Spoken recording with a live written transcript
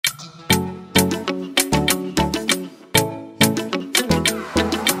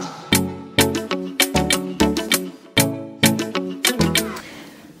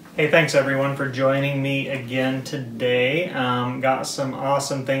Hey, thanks everyone for joining me again today. Got some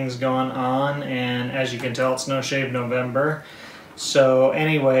awesome things going on, and as you can tell, it's No Shave November. So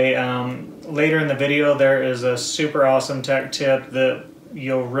anyway, later in the video there is a super awesome tech tip that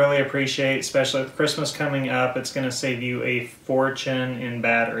you'll really appreciate, especially with Christmas coming up. It's going to save you a fortune in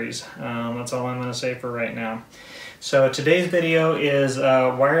batteries. That's all I'm going to say for right now. So today's video is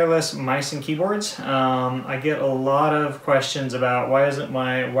wireless mice and keyboards. I get a lot of questions about why isn't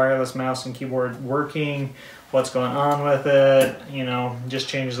my wireless mouse and keyboard working, what's going on with it, you know, just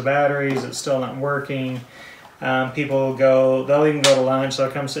change the batteries, it's still not working. People they'll even go to lunch, they'll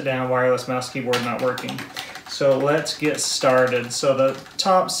come sit down, wireless mouse, keyboard not working. So let's get started. So the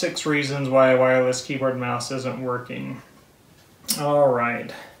top 6 reasons why a wireless keyboard and mouse isn't working. All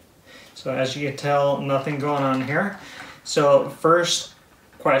right. So as you can tell, nothing going on here. So first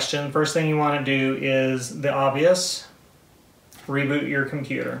thing you want to do is the obvious, reboot your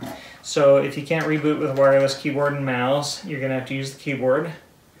computer. So if you can't reboot with a wireless keyboard and mouse, you're going to have to use the keyboard.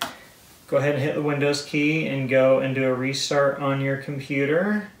 Go ahead and hit the Windows key and go and do a restart on your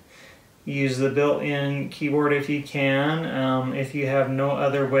computer. Use the built-in keyboard if you can. If you have no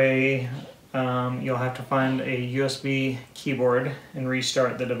other way, you'll have to find a USB keyboard and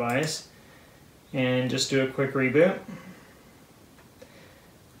restart the device. And just do a quick reboot.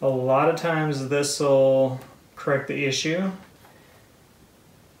 A lot of times this will correct the issue,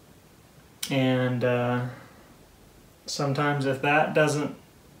 and sometimes if that doesn't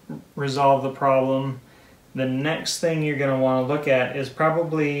resolve the problem, the next thing you're going to want to look at is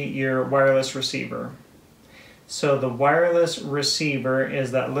probably your wireless receiver. So the wireless receiver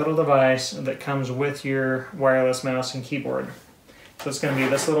is that little device that comes with your wireless mouse and keyboard. So it's going to be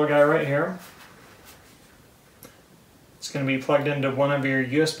this little guy right here. It's going to be plugged into one of your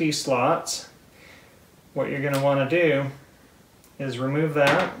USB slots. What you're going to want to do is remove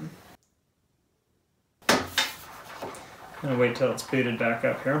that. I'm going to wait till it's booted back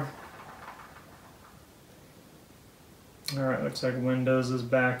up here. Alright, looks like Windows is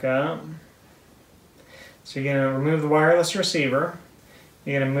back up. So you're going to remove the wireless receiver.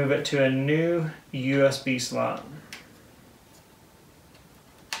 You're going to move it to a new USB slot.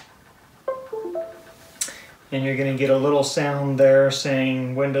 And you're going to get a little sound there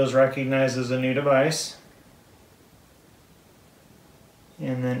saying Windows recognizes a new device.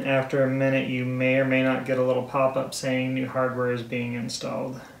 And then after a minute you may or may not get a little pop-up saying new hardware is being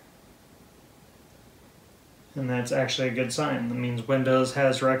installed. And that's actually a good sign. That means Windows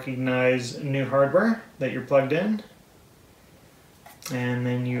has recognized new hardware that you're plugged in. And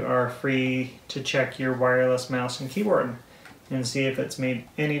then you are free to check your wireless mouse and keyboard and see if it's made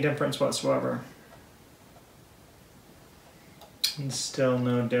any difference whatsoever. And still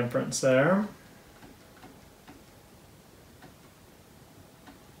no difference there.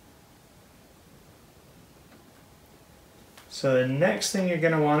 So the next thing you're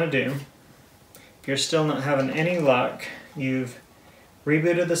going to want to do, if you're still not having any luck, you've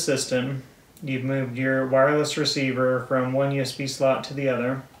rebooted the system, you've moved your wireless receiver from one USB slot to the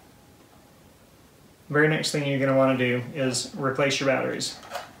other. Very next thing you're going to want to do is replace your batteries.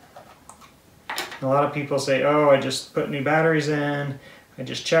 A lot of people say, oh, I just put new batteries in, I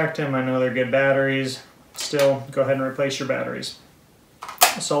just checked them, I know they're good batteries. Still, go ahead and replace your batteries.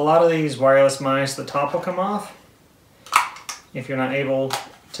 So a lot of these wireless mice, the top will come off. If you're not able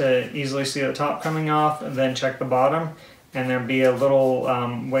to easily see the top coming off, then check the bottom, and there'll be a little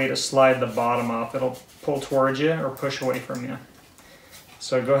way to slide the bottom off. It'll pull towards you or push away from you.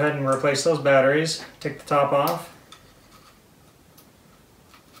 So go ahead and replace those batteries. Take the top off.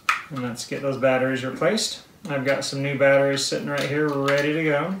 And let's get those batteries replaced. I've got some new batteries sitting right here ready to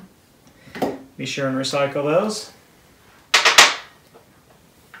go. Be sure and recycle those.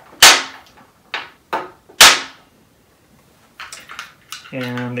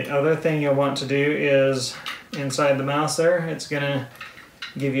 And the other thing you'll want to do is inside the mouse there, it's going to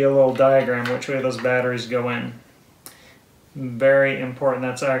give you a little diagram which way those batteries go in. Very important.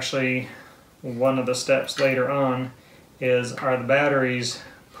 That's actually one of the steps later on, is are the batteries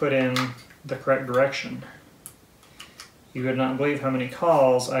put in the correct direction. You would not believe how many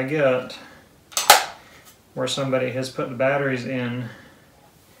calls I get where somebody has put the batteries in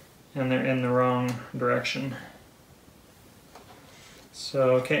and they're in the wrong direction.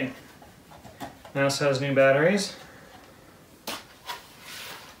 So okay, mouse has new batteries.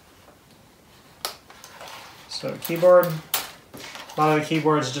 So keyboard, a lot of the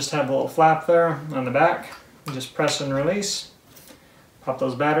keyboards just have a little flap there on the back. You just press and release. Pop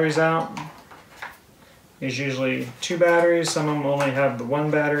those batteries out. There's usually 2 batteries. Some of them only have the 1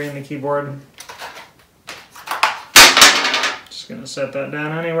 battery in the keyboard. Just gonna set that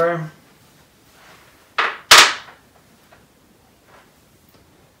down anywhere.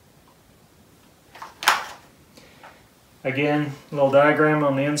 Again, a little diagram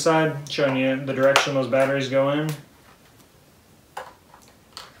on the inside showing you the direction those batteries go in.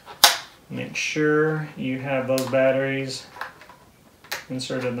 Make sure you have those batteries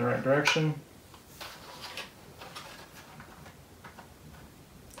inserted in the right direction.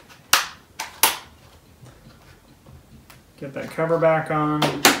 Get that cover back on.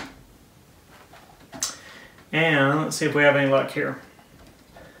 And let's see if we have any luck here.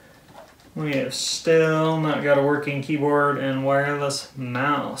 We have still not got a working keyboard and wireless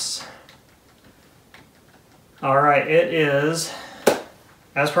mouse. Alright, it is,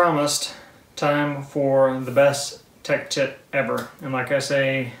 as promised, time for the best tech tip ever. And like I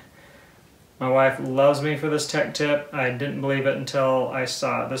say, my wife loves me for this tech tip. I didn't believe it until I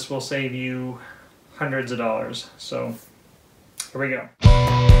saw it. This will save you hundreds of dollars. So, here we go.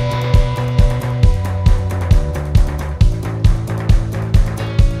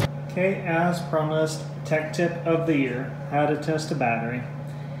 Okay, as promised, tech tip of the year, how to test a battery.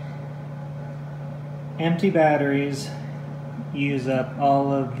 Empty batteries use up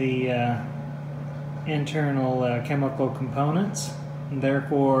all of the internal chemical components, and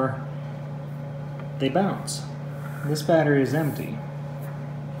therefore they bounce. This battery is empty.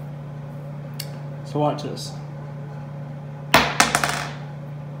 So watch this.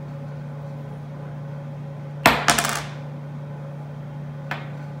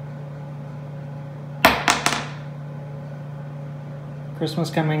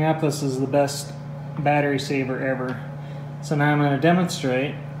 Christmas coming up, this is the best battery saver ever. So now I'm going to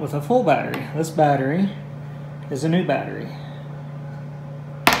demonstrate with a full battery. This battery is a new battery.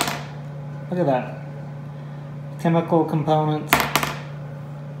 Look at that. Chemical components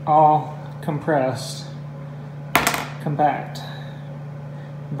all compressed, compact.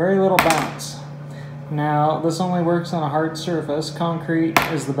 Very little bounce. Now this only works on a hard surface. Concrete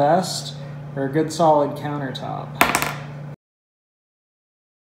is the best, or a good solid countertop.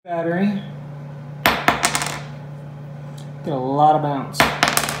 Battery, get a lot of bounce.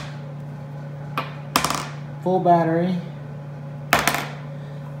 Full battery,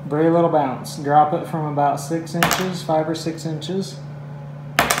 very little bounce. Drop it from about 6 inches, 5 or 6 inches.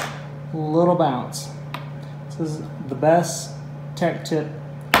 Little bounce. This is the best tech tip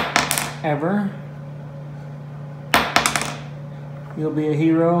ever. You'll be a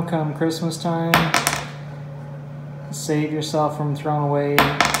hero come Christmas time. Save yourself from throwing away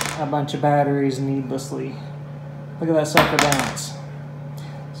a bunch of batteries needlessly. Look at that sucker bounce.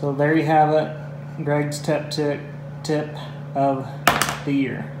 So there you have it. Greg's tip of the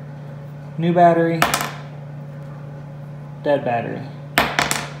year. New battery, dead battery.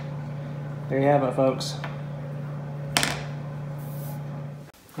 There you have it, folks.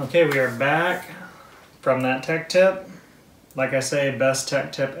 Okay, we are back from that tech tip. Like I say, best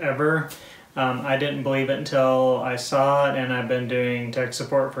tech tip ever. I didn't believe it until I saw it, and I've been doing tech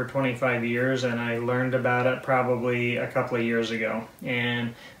support for 25 years, and I learned about it probably a couple of years ago.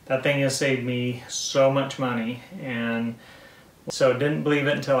 And that thing has saved me so much money. And so didn't believe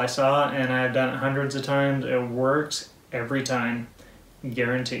it until I saw it, and I've done it hundreds of times. It works every time,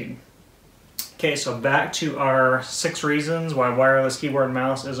 guaranteed. Okay, so back to our 6 reasons why wireless keyboard and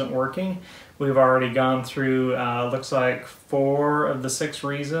mouse isn't working. We've already gone through, looks like 4 of the 6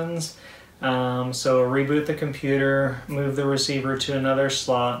 reasons. So reboot the computer, move the receiver to another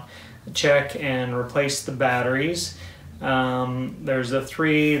slot, check and replace the batteries. There's the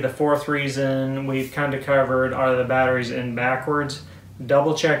 4th reason we've kind of covered are the batteries in backwards.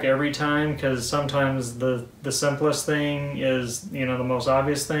 Double check every time, because sometimes the simplest thing is, the most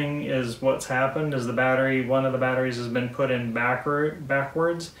obvious thing is what's happened is one of the batteries has been put in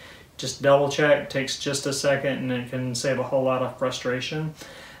backwards. Just double check, takes just a second, and it can save a whole lot of frustration.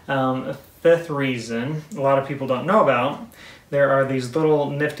 5th reason a lot of people don't know about, there are these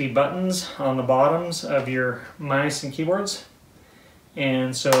little nifty buttons on the bottoms of your mice and keyboards.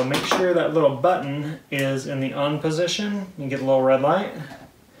 And so make sure that little button is in the on position. You get a little red light.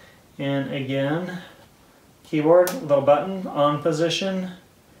 And again, keyboard, little button, on position,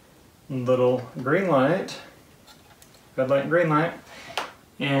 little green light, red light, green light.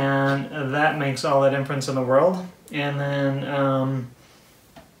 And that makes all the difference in the world. And then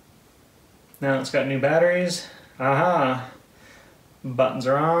now it's got new batteries. Aha! Buttons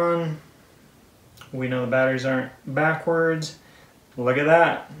are on. We know the batteries aren't backwards. Look at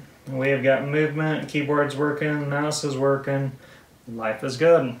that. We have got movement, keyboard's working, mouse is working, life is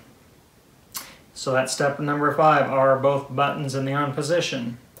good. So that's step number 5, are both buttons in the on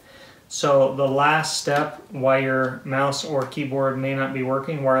position. So the last step, why your mouse or keyboard may not be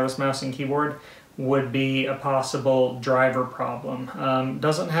working, wireless mouse and keyboard, would be a possible driver problem.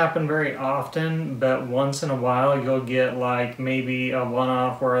 Doesn't happen very often, but once in a while you'll get like maybe a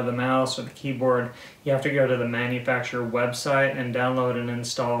one-off where the mouse or the keyboard, you have to go to the manufacturer website and download and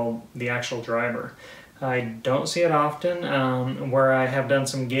install the actual driver. I don't see it often. Where I have done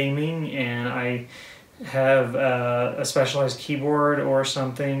some gaming and I have a specialized keyboard or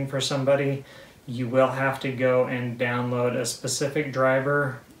something for somebody, you will have to go and download a specific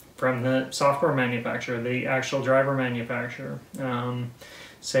driver from the software manufacturer, the actual driver manufacturer.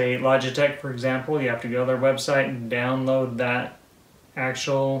 Say Logitech, for example, you have to go to their website and download that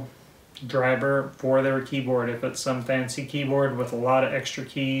actual driver for their keyboard. If it's some fancy keyboard with a lot of extra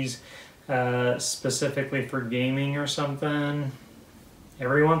keys, specifically for gaming or something,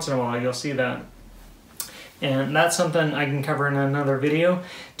 every once in a while you'll see that. And that's something I can cover in another video.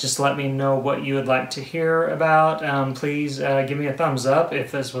 Just let me know what you would like to hear about. Please give me a thumbs up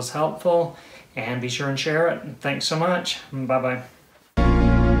if this was helpful, and be sure and share it. Thanks so much. Bye-bye.